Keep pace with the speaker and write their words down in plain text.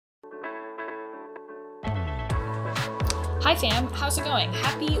Hi fam, how's it going?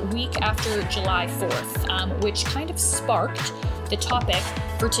 Happy week after July 4th, which kind of sparked the topic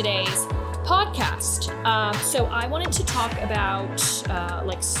for today's podcast. So I wanted to talk about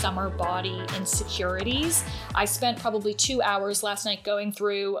summer body insecurities. I spent probably 2 hours last night going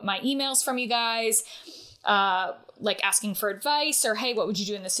through my emails from you guys, asking for advice, or hey, what would you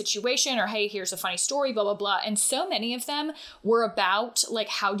do in this situation? Or hey, here's a funny story, blah, blah, blah. And so many of them were about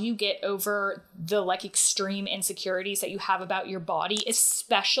how do you get over the extreme insecurities that you have about your body,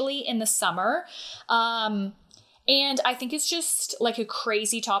 especially in the summer. And I think it's just a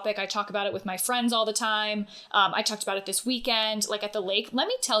crazy topic. I talk about it with my friends all the time. I talked about it this weekend, at the lake. Let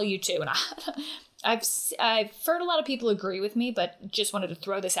me tell you too, and I've heard a lot of people agree with me, but just wanted to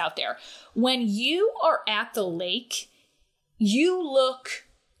throw this out there. When you are at the lake, you look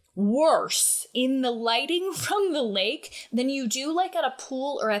worse in the lighting from the lake than you do at a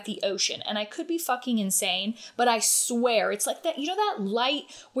pool or at the ocean. And I could be fucking insane, but I swear it's that, that light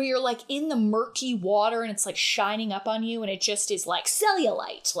where you're in the murky water and it's shining up on you and it just is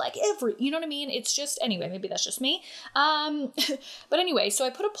cellulite, you know what I mean? It's just, anyway, maybe that's just me. But anyway, so I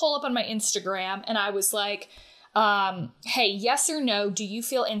put a poll up on my Instagram and I was hey, yes or no, do you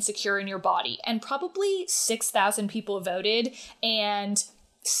feel insecure in your body? And probably 6,000 people voted, and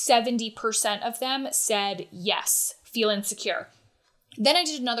 70% of them said yes, feel insecure. Then I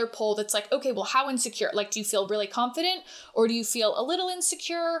did another poll that's okay, well, how insecure? Do you feel really confident, or do you feel a little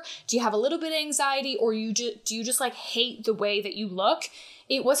insecure? Do you have a little bit of anxiety, or do you just hate the way that you look?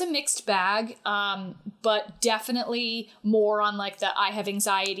 It was a mixed bag, but definitely more on the I have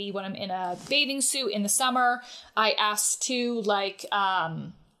anxiety when I'm in a bathing suit in the summer. I asked too,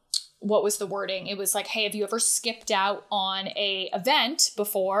 what was the wording? It was hey, have you ever skipped out on a event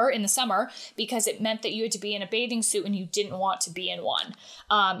before in the summer because it meant that you had to be in a bathing suit and you didn't want to be in one?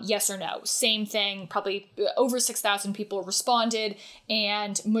 Yes or no? Same thing. Probably over 6,000 people responded,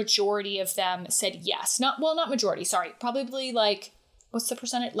 and majority of them said yes. Not majority, sorry. Probably what's the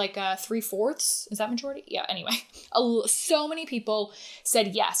percentage? 3/4? Is that majority? Yeah, anyway. So many people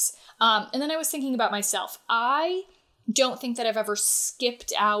said yes. And then I was thinking about myself. I don't think that I've ever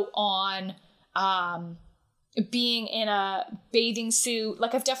skipped out on being in a bathing suit.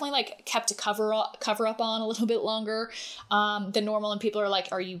 I've definitely kept a cover up on a little bit longer than normal, and people are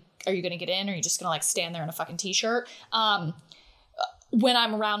are you gonna get in, or are you just gonna stand there in a fucking t-shirt? When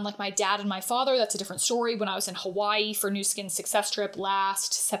I'm around my dad and my father, that's a different story. When I was in Hawaii for New Skin Success Trip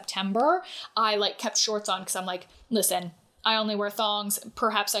last September, I kept shorts on because I'm listen, I only wear thongs.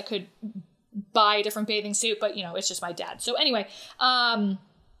 Perhaps I could buy a different bathing suit, but it's just my dad. So anyway, we're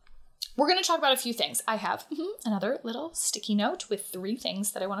going to talk about a few things. I have another little sticky note with 3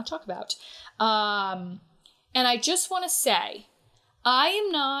 things that I want to talk about. And I just want to say, I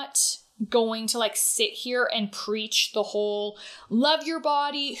am not going to sit here and preach the whole love your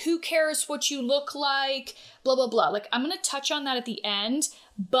body, who cares what you look like, blah, blah, blah. I'm going to touch on that at the end,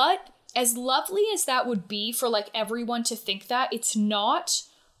 but as lovely as that would be for everyone to think that, it's not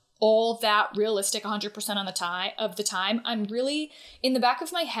all that realistic 100% of the time. I'm really, in the back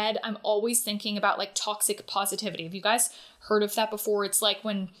of my head, I'm always thinking about toxic positivity. Have you guys heard of that before? It's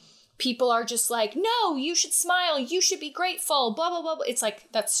when people are just no, you should smile, you should be grateful, blah, blah, blah, blah. It's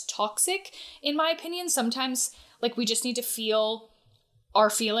that's toxic, in my opinion. Sometimes, we just need to feel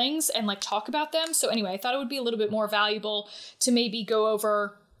our feelings and, talk about them. So anyway, I thought it would be a little bit more valuable to maybe go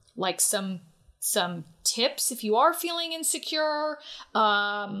over, some tips if you are feeling insecure,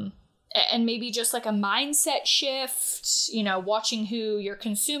 and maybe just a mindset shift, watching who you're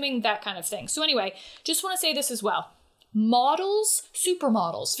consuming, that kind of thing. So anyway, just want to say this as well. Models,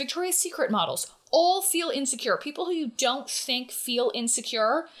 supermodels, Victoria's Secret models, all feel insecure. People who you don't think feel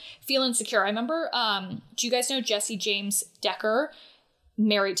insecure. I remember, do you guys know Jesse James Decker,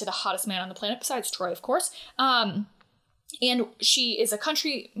 married to the hottest man on the planet, besides Troy, of course. And she is a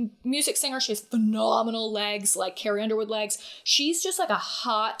country music singer. She has phenomenal legs, Carrie Underwood legs. She's just a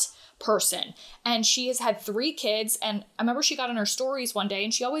hot person. And she has had 3 kids. And I remember she got on her stories one day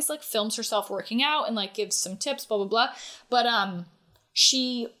and she always films herself working out and gives some tips, blah, blah, blah. But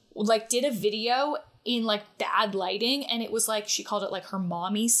she did a video in bad lighting, and it was she called it her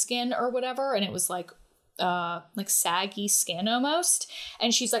mommy skin or whatever. And it was saggy skin almost.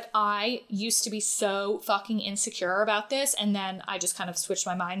 And she's I used to be so fucking insecure about this. And then I just kind of switched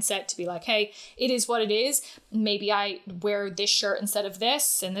my mindset to be hey, it is what it is. Maybe I wear this shirt instead of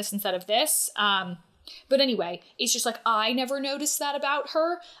this and this instead of this. But anyway, it's just I never noticed that about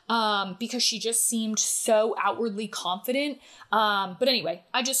her, because she just seemed so outwardly confident. But anyway,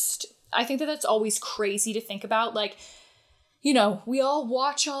 I think that that's always crazy to think about. you know, we all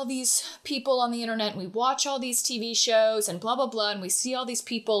watch all these people on the internet, and we watch all these TV shows and blah, blah, blah. And we see all these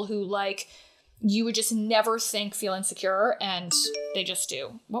people who like, you would just never think feel insecure, and they just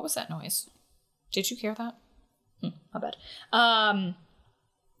do. What was that noise? Did you hear that? My bad.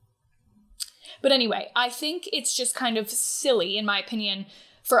 But anyway, I think it's just kind of silly, in my opinion,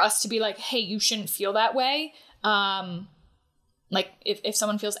 for us to be like, hey, you shouldn't feel that way. Like if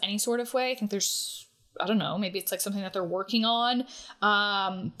someone feels any sort of way, I think there's, I don't know, maybe it's like something that they're working on.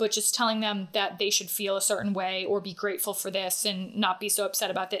 But just telling them that they should feel a certain way or be grateful for this and not be so upset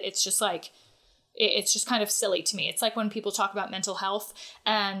about it. It's just like, it's just kind of silly to me. It's like when people talk about mental health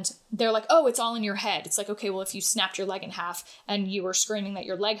and they're like, oh, it's all in your head. It's like, okay, well, if you snapped your leg in half and you were screaming that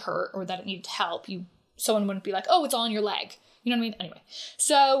your leg hurt or that it needed help, someone wouldn't be like, oh, it's all in your leg. You know what I mean? Anyway,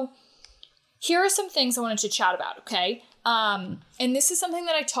 so here are some things I wanted to chat about, okay? And this is something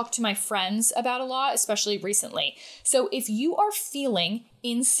that I talk to my friends about a lot, especially recently. So if you are feeling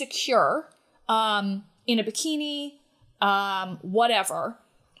insecure in a bikini, whatever,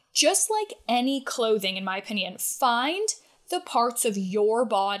 just like any clothing, in my opinion, find the parts of your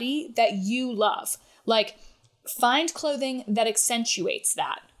body that you love. Like, find clothing that accentuates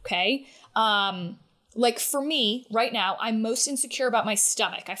that, okay? Like, for me, right now, I'm most insecure about my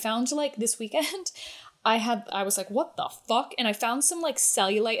stomach. I found, like, this weekend, I was like, what the fuck? And I found some, like,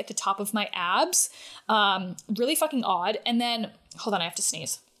 cellulite at the top of my abs. Really fucking odd. And then, hold on, I have to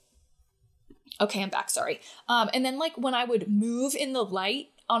sneeze. Okay, I'm back, sorry. And then, like, when I would move in the light,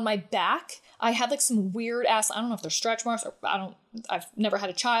 on my back, I had like some weird ass, I don't know if they're stretch marks or I've never had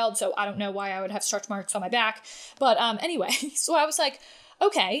a child, so I don't know why I would have stretch marks on my back. But anyway, so I was like,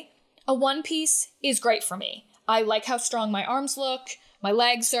 okay, a one piece is great for me. I like how strong my arms look. My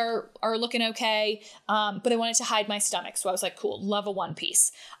legs are looking okay. But I wanted to hide my stomach. So I was like, cool, love a one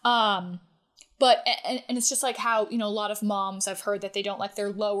piece. But it's just like how, you know, a lot of moms, I've heard that they don't like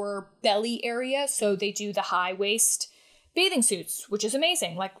their lower belly area. So they do the high waist bathing suits, which is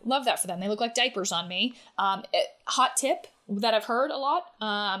amazing. Like, love that for them. They look like diapers on me. Hot tip that I've heard a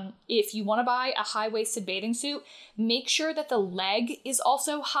lot. If you want to buy a high-waisted bathing suit, make sure that the leg is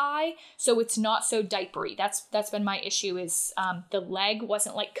also high so it's not so diapery. That's been my issue is the leg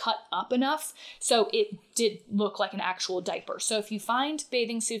wasn't like cut up enough. So it did look like an actual diaper. So if you find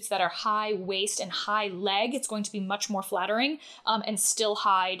bathing suits that are high waist and high leg, it's going to be much more flattering and still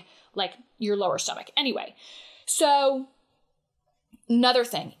hide like your lower stomach. Anyway, so another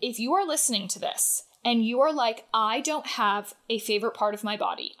thing, if you are listening to this and you are like, I don't have a favorite part of my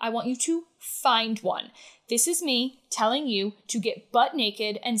body, I want you to find one. This is me telling you to get butt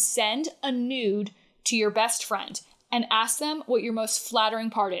naked and send a nude to your best friend and ask them what your most flattering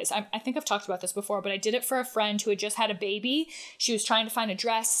part is. I think I've talked about this before, but I did it for a friend who had just had a baby. She was trying to find a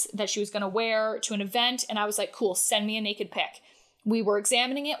dress that she was going to wear to an event, and I was like, cool, send me a naked pic. We were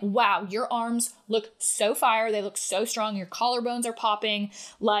examining it. Wow, your arms look so fire. They look so strong. Your collarbones are popping.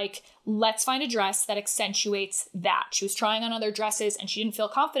 Like, let's find a dress that accentuates that. She was trying on other dresses and she didn't feel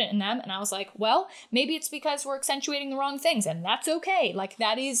confident in them. And I was like, well, maybe it's because we're accentuating the wrong things, and that's okay. Like,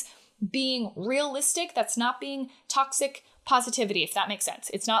 that is being realistic. That's not being toxic positivity, if that makes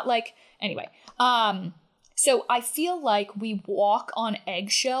sense. It's not like, anyway. So I feel like we walk on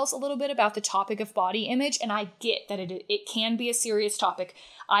eggshells a little bit about the topic of body image, and I get that it can be a serious topic.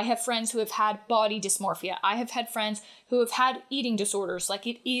 I have friends who have had body dysmorphia. I have had friends who have had eating disorders. Like,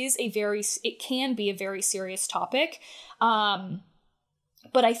 it can be a very serious topic. But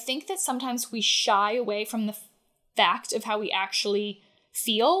I think that sometimes we shy away from the fact of how we actually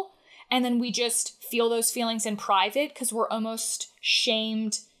feel, and then we just feel those feelings in private because we're almost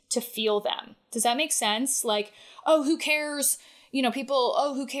shamed to feel them. Does that make sense? Like, oh, who cares? You know, people,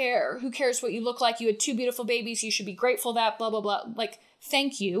 oh, who cares what you look like? You had 2 beautiful babies. You should be grateful that blah, blah, blah. Like,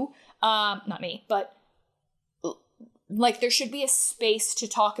 thank you. Not me, but like, there should be a space to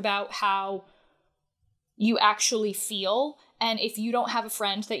talk about how you actually feel. And if you don't have a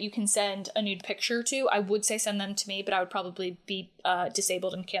friend that you can send a nude picture to, I would say send them to me, but I would probably be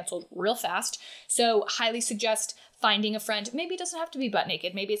disabled and canceled real fast. So highly suggest finding a friend. Maybe it doesn't have to be butt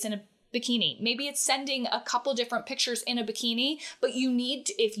naked. Maybe it's in a bikini. Maybe it's sending a couple different pictures in a bikini, but you need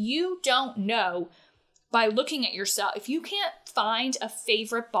to, if you don't know by looking at yourself, if you can't find a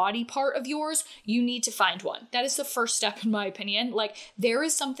favorite body part of yours, you need to find one. That is the first step, in my opinion. Like, there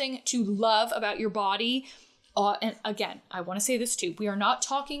is something to love about your body. And again, I want to say this too. We are not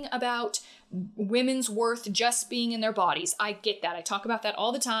talking about women's worth just being in their bodies. I get that. I talk about that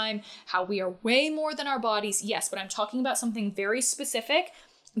all the time, how we are way more than our bodies. Yes, but I'm talking about something very specific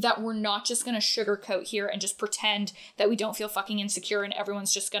that we're not just going to sugarcoat here and just pretend that we don't feel fucking insecure and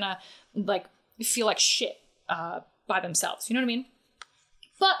everyone's just going to like feel like shit by by themselves. You know what I mean?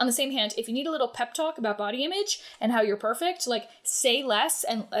 But on the same hand, if you need a little pep talk about body image and how you're perfect, like say less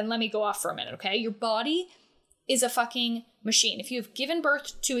and let me go off for a minute, okay? Your body is a fucking machine. If you have given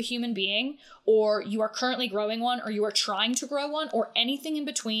birth to a human being, or you are currently growing one, or you are trying to grow one, or anything in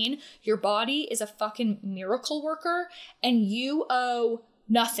between, your body is a fucking miracle worker, and you owe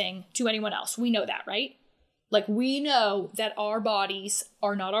nothing to anyone else. We know that, right? Like, we know that our bodies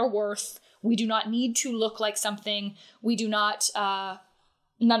are not our worth. We do not need to look like something. We do not,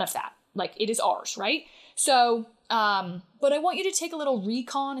 none of that. Like, it is ours, right? So, but I want you to take a little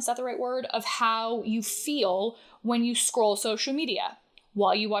recon, is that the right word, of how you feel when you scroll social media,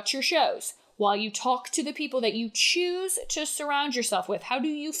 while you watch your shows, while you talk to the people that you choose to surround yourself with. How do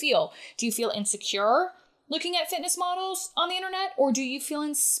you feel? Do you feel insecure looking at fitness models on the internet, or do you feel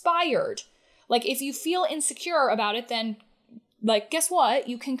inspired? Like, if you feel insecure about it, then, like, guess what?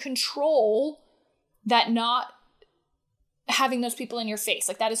 You can control that not having those people in your face.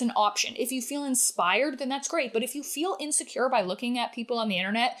 Like, that is an option. If you feel inspired, then that's great. But if you feel insecure by looking at people on the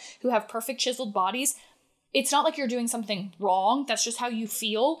internet who have perfect chiseled bodies, it's not like you're doing something wrong. That's just how you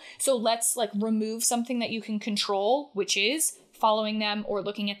feel. So let's like remove something that you can control, which is following them or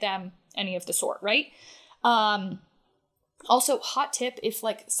looking at them, any of the sort, right? Also, hot tip, if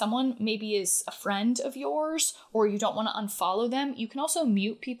like someone maybe is a friend of yours or you don't want to unfollow them, you can also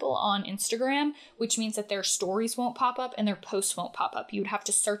mute people on Instagram, which means that their stories won't pop up and their posts won't pop up. You would have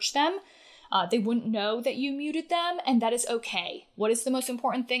to search them. They wouldn't know that you muted them, and that is okay. What is the most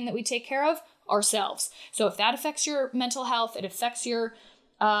important thing that we take care of? Ourselves. So if that affects your mental health, it affects your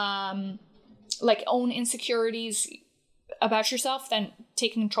like own insecurities about yourself, then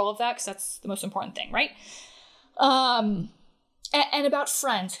take control of that, because that's the most important thing, right? And about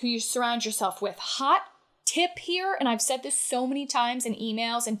friends who you surround yourself with. Hot tip here, and I've said this so many times in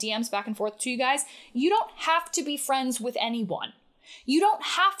emails and DMs back and forth to you guys, you don't have to be friends with anyone. You don't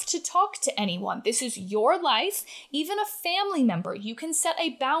have to talk to anyone. This is your life. Even a family member, you can set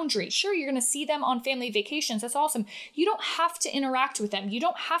a boundary. Sure, you're going to see them on family vacations. That's awesome. You don't have to interact with them. You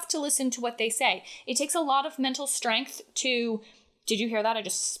don't have to listen to what they say. It takes a lot of mental strength to... Did you hear that? I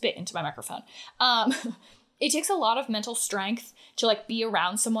just spit into my microphone. It takes a lot of mental strength to like be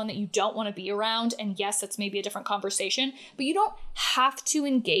around someone that you don't want to be around. And yes, that's maybe a different conversation, but you don't have to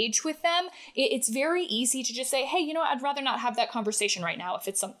engage with them. It's very easy to just say, hey, you know what? I'd rather not have that conversation right now if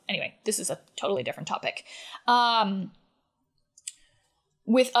it's some, anyway, this is a totally different topic.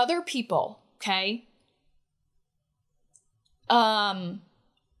 With other people, okay?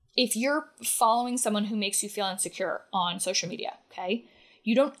 If you're following someone who makes you feel insecure on social media, okay?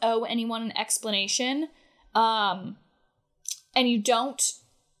 You don't owe anyone an explanation. And you don't,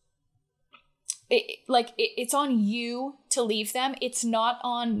 it's on you to leave them. It's not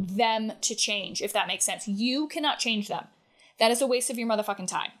on them to change, if that makes sense. You cannot change them. That is a waste of your motherfucking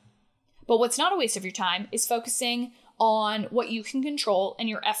time. But what's not a waste of your time is focusing on what you can control and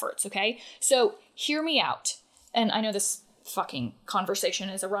your efforts, okay? So hear me out. And I know this fucking conversation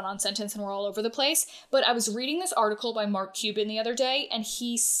is a run-on sentence and we're all over the place, but I was reading this article by Mark Cuban the other day, and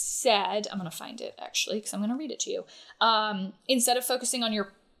he said, I'm going to find it actually because I'm going to read it to you. Instead of focusing on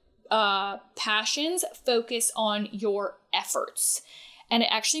your passions, focus on your efforts. And it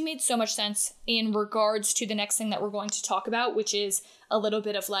actually made so much sense in regards to the next thing that we're going to talk about, which is a little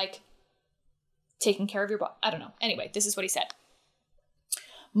bit of like taking care of your body. I don't know. Anyway, this is what he said.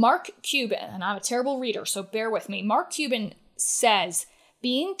 Mark Cuban, and I'm a terrible reader, so bear with me. Mark Cuban says,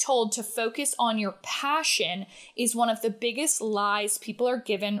 being told to focus on your passion is one of the biggest lies people are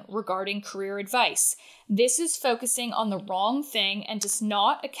given regarding career advice. This is focusing on the wrong thing and does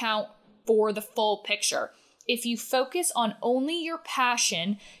not account for the full picture. If you focus on only your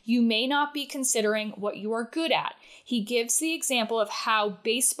passion, you may not be considering what you are good at. He gives the example of how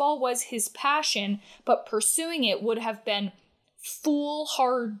baseball was his passion, but pursuing it would have been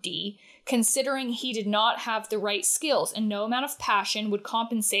foolhardy, considering he did not have the right skills, and no amount of passion would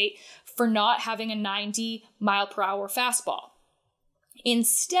compensate for not having a 90-mile-per-hour fastball.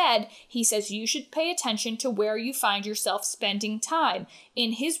 Instead, he says you should pay attention to where you find yourself spending time.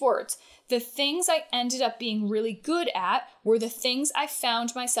 In his words, the things I ended up being really good at were the things I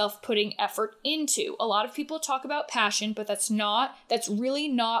found myself putting effort into. A lot of people talk about passion, but that's really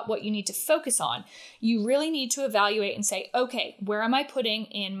not what you need to focus on. You really need to evaluate and say, okay, where am I putting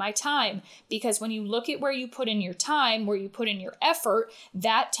in my time? Because when you look at where you put in your time, where you put in your effort,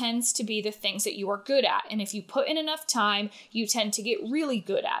 that tends to be the things that you are good at. And if you put in enough time, you tend to get really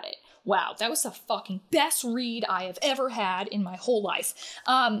good at it. Wow, that was the fucking best read I have ever had in my whole life.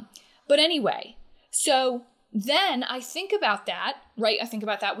 But anyway, so then I think about that, right? I think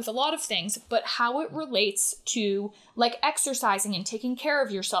about that with a lot of things, but how it relates to like exercising and taking care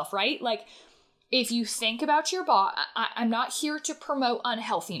of yourself, right? Like if you think about your body, I'm not here to promote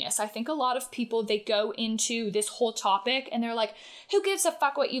unhealthiness. I think a lot of people, they go into this whole topic and they're like, who gives a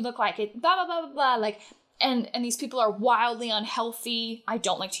fuck what you look like? It blah, blah, blah, blah, blah. Like, and these people are wildly unhealthy. I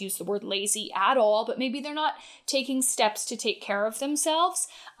don't like to use the word lazy at all, but maybe they're not taking steps to take care of themselves.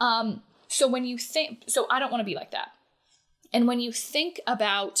 So when you think, so I don't want to be like that. And when you think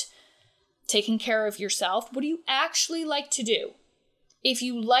about taking care of yourself, what do you actually like to do? If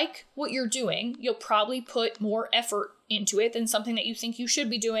you like what you're doing, you'll probably put more effort into it than something that you think you should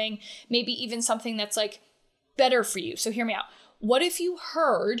be doing, maybe even something that's like better for you. So hear me out. What if you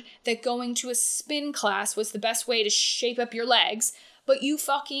heard that going to a spin class was the best way to shape up your legs, but you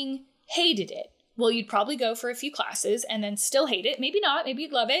fucking hated it? Well, you'd probably go for a few classes and then still hate it. Maybe not. Maybe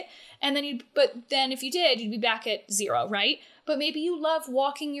you'd love it. And then but then if you did, you'd be back at 0, right? But maybe you love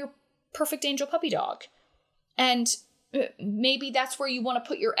walking your perfect angel puppy dog. And maybe that's where you want to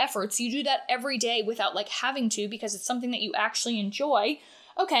put your efforts. You do that every day without like having to, because it's something that you actually enjoy.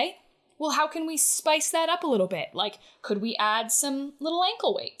 Okay. Well, how can we spice that up a little bit? Like, could we add some little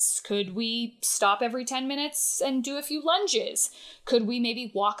ankle weights? Could we stop every 10 minutes and do a few lunges? Could we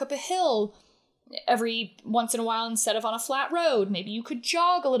maybe walk up a hill every once in a while instead of on a flat road? Maybe you could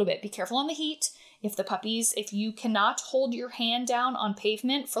jog a little bit. Be careful on the heat. If you cannot hold your hand down on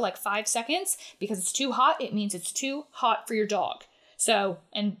pavement for like 5 seconds because it's too hot, it means it's too hot for your dog. So,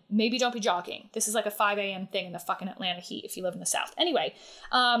 and maybe don't be jogging. This is like a 5 a.m. thing in the fucking Atlanta heat if you live in the South. Anyway,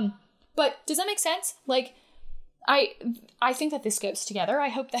 but does that make sense? Like, I think that this goes together. I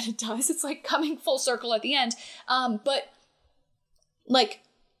hope that it does. It's like coming full circle at the end. But like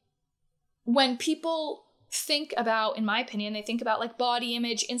when people think about, in my opinion, they think about like body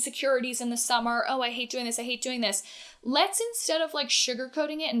image, insecurities in the summer. Oh, I hate doing this. I hate doing this. Let's, instead of like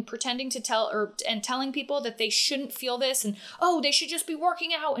sugarcoating it and pretending to telling people that they shouldn't feel this and, oh, they should just be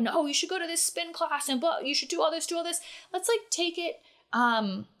working out and, oh, you should go to this spin class and, but you should do all this. Let's like take it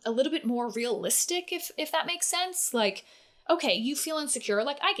a little bit more realistic, if that makes sense. Like, okay, you feel insecure.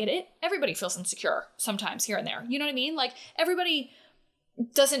 Like, I get it. Everybody feels insecure sometimes here and there. You know what I mean? Like, everybody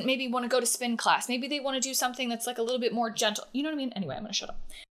doesn't maybe want to go to spin class. Maybe they want to do something that's like a little bit more gentle. You know what I mean? Anyway, I'm going to shut up.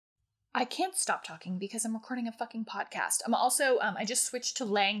 I can't stop talking because I'm recording a fucking podcast. I'm also, I just switched to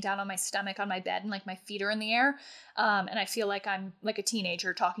laying down on my stomach on my bed and like my feet are in the air. And I feel like I'm like a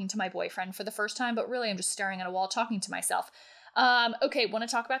teenager talking to my boyfriend for the first time, but really I'm just staring at a wall talking to myself. Okay, want to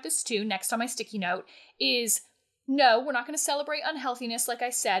talk about this too. Next on my sticky note is, no, we're not going to celebrate unhealthiness, like I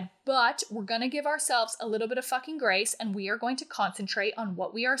said, but we're going to give ourselves a little bit of fucking grace, and we are going to concentrate on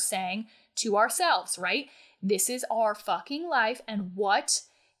what we are saying to ourselves, right? This is our fucking life, and what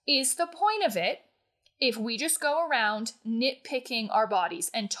is the point of it if we just go around nitpicking our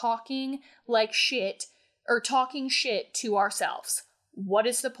bodies and talking like shit, or talking shit to ourselves? What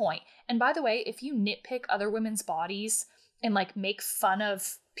is the point? And by the way, if you nitpick other women's bodies and like make fun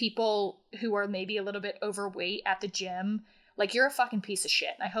of people who are maybe a little bit overweight at the gym, like, you're a fucking piece of shit.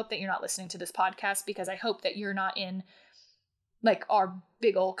 And I hope that you're not listening to this podcast, because I hope that you're not in like our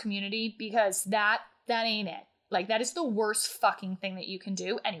big old community, because that ain't it. Like, that is the worst fucking thing that you can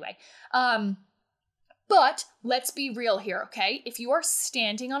do. Anyway, but let's be real here, okay? If you are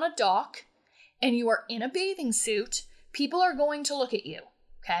standing on a dock and you are in a bathing suit, people are going to look at you,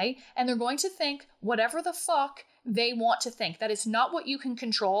 okay? And they're going to think whatever the fuck they want to think. That is not what you can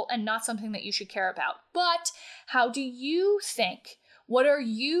control and not something that you should care about. But how do you think? What are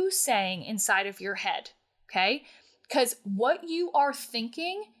you saying inside of your head? Okay? Because what you are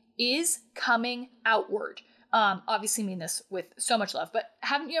thinking is coming outward. Obviously mean this with so much love, but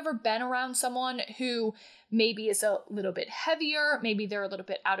haven't you ever been around someone who maybe is a little bit heavier, maybe they're a little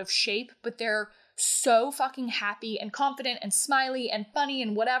bit out of shape, but they're so fucking happy and confident and smiley and funny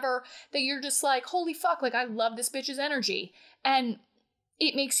and whatever, that you're just like, holy fuck, like, I love this bitch's energy. And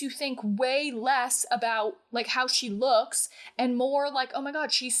it makes you think way less about like how she looks and more like, oh my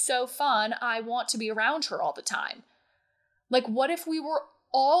God, she's so fun, I want to be around her all the time. Like, what if we were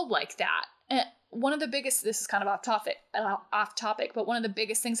all like that? And one of the biggest, this is kind of off topic, but one of the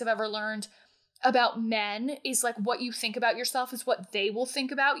biggest things I've ever learned about men is like, what you think about yourself is what they will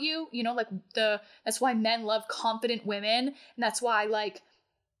think about you. You know, like that's why men love confident women. And that's why, like,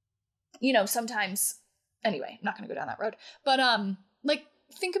 you know, sometimes, anyway, I'm not going to go down that road, but, like,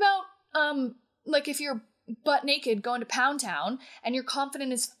 think about, like, if you're butt naked going to Pound Town and you're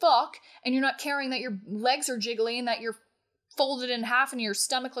confident as fuck and you're not caring that your legs are jiggly and that you're folded in half and your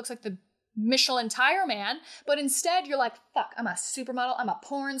stomach looks like the Michelin tire man, but instead you're like, fuck, I'm a supermodel, I'm a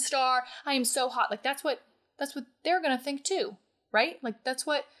porn star, I am so hot. Like, that's what that's what they're going to think too, right? Like, that's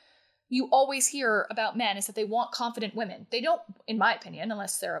what you always hear about men, is that they want confident women. They don't, in my opinion,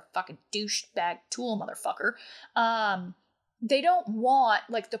 unless they're a fucking douchebag tool motherfucker, they don't want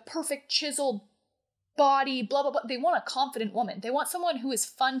like the perfect chiseled body, blah, blah, blah. They want a confident woman. They want someone who is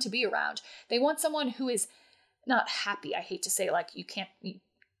fun to be around. They want someone who is not happy. I hate to say, like,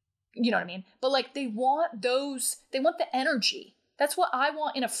 you know what I mean? But like, they want the energy. That's what I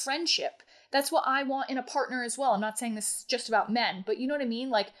want in a friendship. That's what I want in a partner as well. I'm not saying this is just about men, but you know what I mean?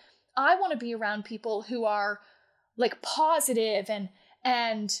 Like, I want to be around people who are like positive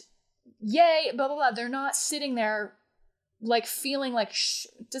and yay, blah, blah, blah. They're not sitting there like feeling like,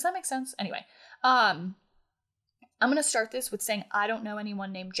 does that make sense? Anyway, I'm going to start this with saying I don't know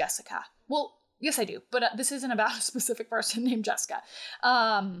anyone named Jessica. Well, yes, I do, but this isn't about a specific person named Jessica.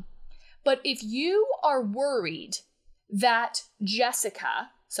 But if you are worried that Jessica,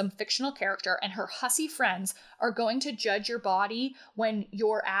 some fictional character, and her hussy friends are going to judge your body when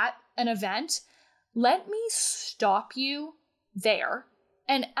you're at an event, let me stop you there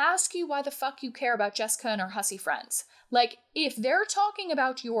and ask you why the fuck you care about Jessica and her hussy friends. Like, if they're talking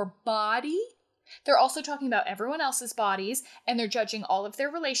about your body, they're also talking about everyone else's bodies, and they're judging all of their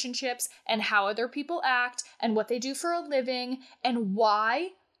relationships and how other people act and what they do for a living, and why,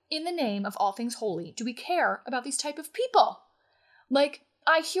 in the name of all things holy, do we care about these type of people? Like,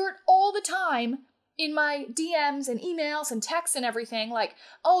 I hear it all the time in my DMs and emails and texts and everything, like,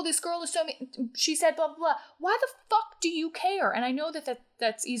 oh, this girl is so she said blah, blah, blah. Why the fuck do you care? And I know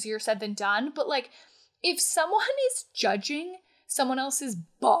that's easier said than done, but like, if someone is judging someone else's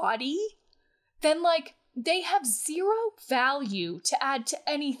body, then like, they have zero value to add to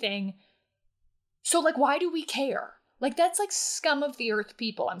anything. So like, why do we care? Like, that's like scum of the earth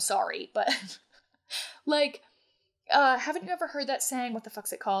people. I'm sorry, but like, haven't you ever heard that saying? What the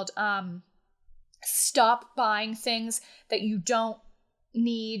fuck's it called? Stop buying things that you don't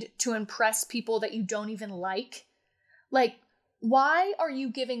need to impress people that you don't even like. Like, why are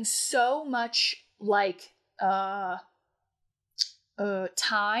you giving so much like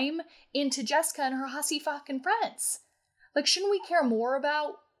time into Jessica and her hussy fucking friends? Like, shouldn't we care more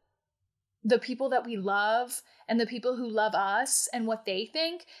about the people that we love and the people who love us and what they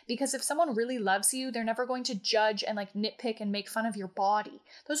think? Because if someone really loves you, they're never going to judge and like nitpick and make fun of your body.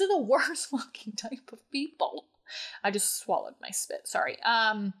 Those are the worst fucking type of people. I just swallowed my spit, sorry.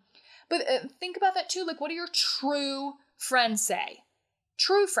 But think about that too. Like, what do your true friends say?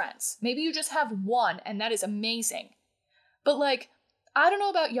 True friends. Maybe you just have one, and that is amazing. But like, I don't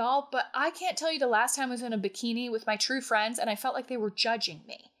know about y'all, but I can't tell you the last time I was in a bikini with my true friends and I felt like they were judging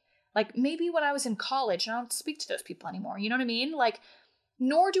me. Like, maybe when I was in college, and I don't speak to those people anymore, you know what I mean? Like,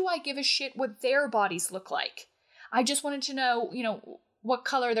 nor do I give a shit what their bodies look like. I just wanted to know, you know, what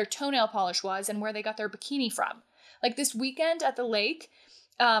color their toenail polish was and where they got their bikini from. Like, this weekend at the lake,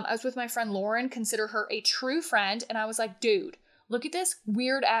 I was with my friend Lauren, consider her a true friend, and I was like, dude, look at this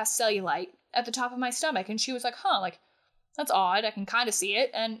weird-ass cellulite at the top of my stomach. And she was like, huh, like, that's odd. I can kind of see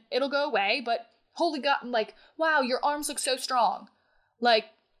it, and it'll go away, but holy God, like, wow, your arms look so strong. Like,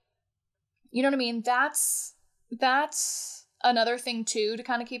 you know what I mean? That's another thing too to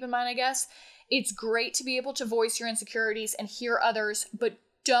kind of keep in mind, I guess. It's great to be able to voice your insecurities and hear others, but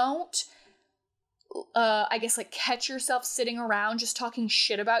don't, I guess, like, catch yourself sitting around just talking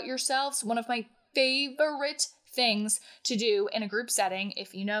shit about yourselves. One of my favorite things to do in a group setting,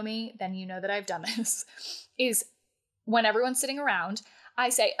 if you know me, then you know that I've done this, is when everyone's sitting around, I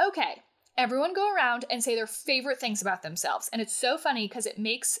say, okay, everyone go around and say their favorite things about themselves. And it's so funny because it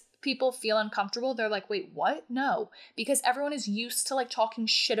makes people feel uncomfortable. They're like, wait, what? No, because everyone is used to like talking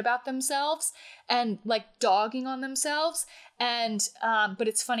shit about themselves and like dogging on themselves. And, but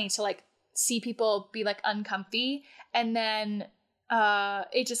it's funny to like see people be like uncomfy, and then,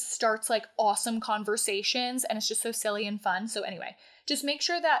 it just starts like awesome conversations, and it's just so silly and fun. So anyway, just make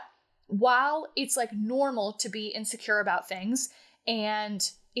sure that while it's like normal to be insecure about things and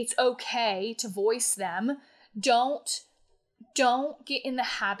it's okay to voice them, don't get in the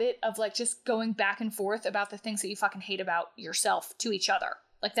habit of like just going back and forth about the things that you fucking hate about yourself to each other.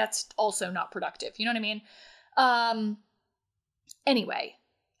 Like, that's also not productive. You know what I mean? Anyway,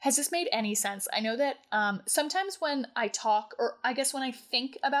 has this made any sense? I know that sometimes when I talk, or I guess when I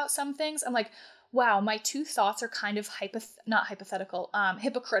think about some things, I'm like, wow, my two thoughts are kind of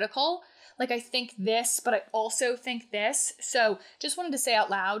hypocritical. Like, I think this, but I also think this. So just wanted to say out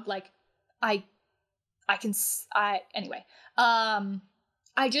loud, like, anyway,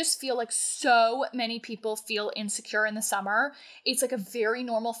 I just feel like so many people feel insecure in the summer. It's like a very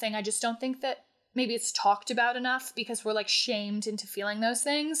normal thing. I just don't think that maybe it's talked about enough because we're like shamed into feeling those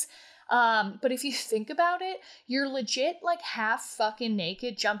things. But if you think about it, you're legit like half fucking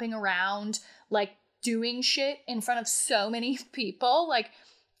naked, jumping around, like doing shit in front of so many people. Like,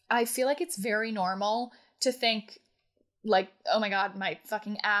 I feel like it's very normal to think like, oh my God, my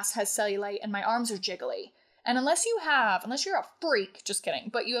fucking ass has cellulite and my arms are jiggly. And unless you're a freak, just kidding,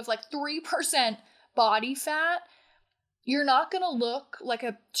 but you have like 3% body fat, you're not going to look like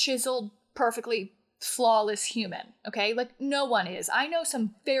a chiseled, perfectly flawless human, okay? Like, no one is. I know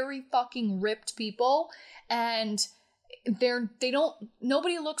some very fucking ripped people, and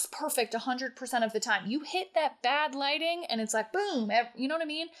nobody looks perfect 100% of the time. You hit that bad lighting and it's like, boom, you know what I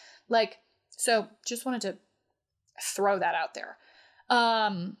mean? Like, so just wanted to throw that out there.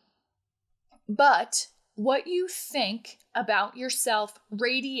 But what you think about yourself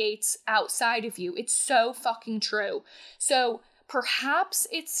radiates outside of you. It's so fucking true. So perhaps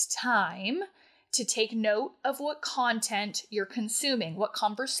it's time to take note of what content you're consuming. What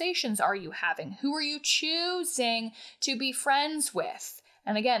conversations are you having? Who are you choosing to be friends with?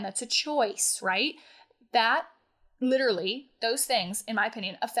 And again, that's a choice, right? That literally, those things, in my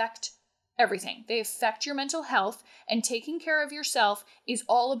opinion, affect everything. They affect your mental health, and taking care of yourself is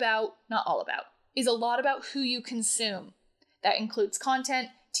a lot about who you consume. That includes content,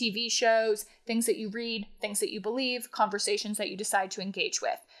 TV shows, things that you read, things that you believe, conversations that you decide to engage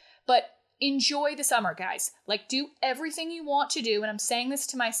with. But enjoy the summer, guys. Like, do everything you want to do. And I'm saying this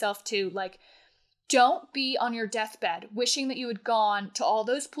to myself too. Like, don't be on your deathbed wishing that you had gone to all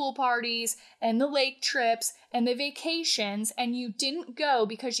those pool parties and the lake trips and the vacations, and you didn't go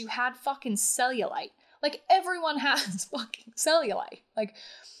because you had fucking cellulite. Like, everyone has fucking cellulite. Like,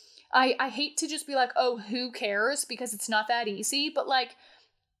 I hate to just be like, oh, who cares? Because it's not that easy. But like,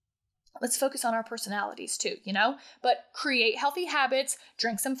 let's focus on our personalities too, you know? But create healthy habits,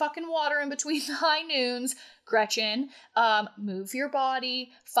 drink some fucking water in between the high noons, Gretchen, move your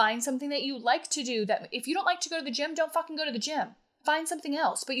body, find something that you like to do. That if you don't like to go to the gym, don't fucking go to the gym. Find something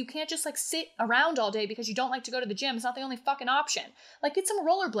else. But you can't just like sit around all day because you don't like to go to the gym. It's not the only fucking option. Like, get some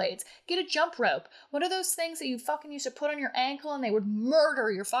rollerblades, get a jump rope. What are those things that you fucking used to put on your ankle and they would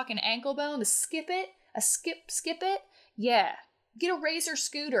murder your fucking ankle bone? To skip it? Yeah. Get a Razor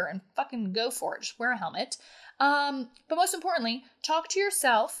scooter and fucking go for it. Just wear a helmet. But most importantly, talk to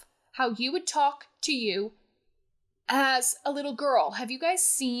yourself how you would talk to you as a little girl. Have you guys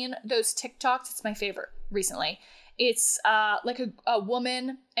seen those TikToks? It's my favorite recently. It's like a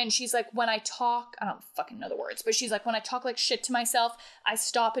woman, and she's like, when I talk, I don't fucking know the words, but she's like, when I talk like shit to myself, I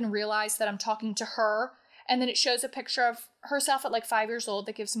stop and realize that I'm talking to her. And then it shows a picture of herself at like 5 years old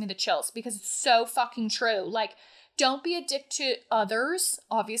that gives me the chills, because it's so fucking true. Like, don't be a dick to others,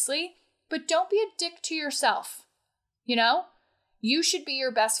 obviously, but don't be a dick to yourself. You know? You should be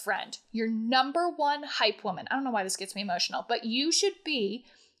your best friend, your number one hype woman. I don't know why this gets me emotional, but you should be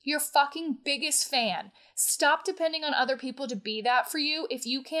your fucking biggest fan. Stop depending on other people to be that for you if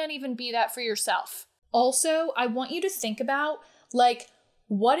you can't even be that for yourself. Also, I want you to think about, like,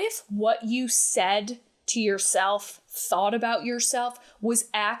 what if what you said to yourself, thought about yourself, was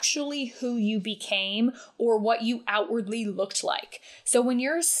actually who you became or what you outwardly looked like? So when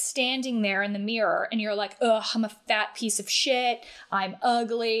you're standing there in the mirror and you're like, ugh, I'm a fat piece of shit, I'm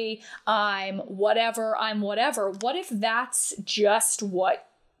ugly, I'm whatever, what if that's just what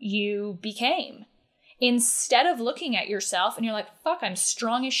you became? Instead of looking at yourself and you're like, fuck, I'm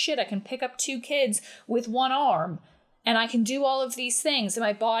strong as shit, I can pick up 2 kids with one arm, and I can do all of these things, and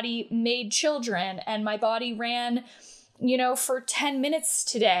my body made children, and my body ran, for 10 minutes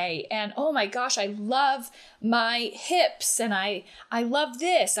today, and oh my gosh, I love my hips, and I love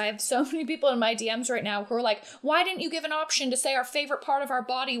this. I have so many people in my DMs right now who are like, why didn't you give an option to say our favorite part of our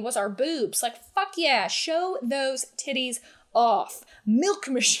body was our boobs? Like, fuck yeah, show those titties off. Milk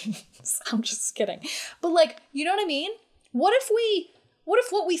machines. I'm just kidding. But like, you know what I mean? What if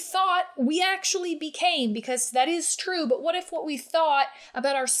what we thought we actually became? Because that is true, but what if what we thought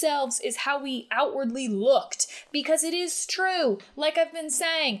about ourselves is how we outwardly looked? Because it is true. Like I've been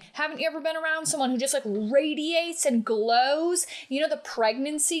saying, haven't you ever been around someone who just like radiates and glows? You know, the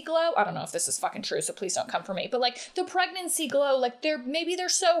pregnancy glow? I don't know if this is fucking true, so please don't come for me. But like the pregnancy glow, like maybe they're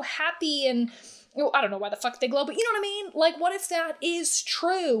so happy and I don't know why the fuck they glow, but you know what I mean? Like, what if that is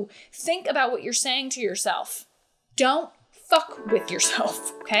true? Think about what you're saying to yourself. Don't fuck with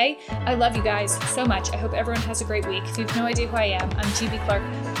yourself, okay? I love you guys so much. I hope everyone has a great week. If you have no idea who I am, I'm GB Clark.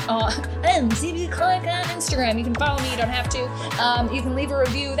 I'm GB Clark on Instagram. You can follow me. You don't have to. You can leave a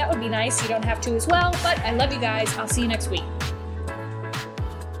review. That would be nice. You don't have to as well. But I love you guys. I'll see you next week.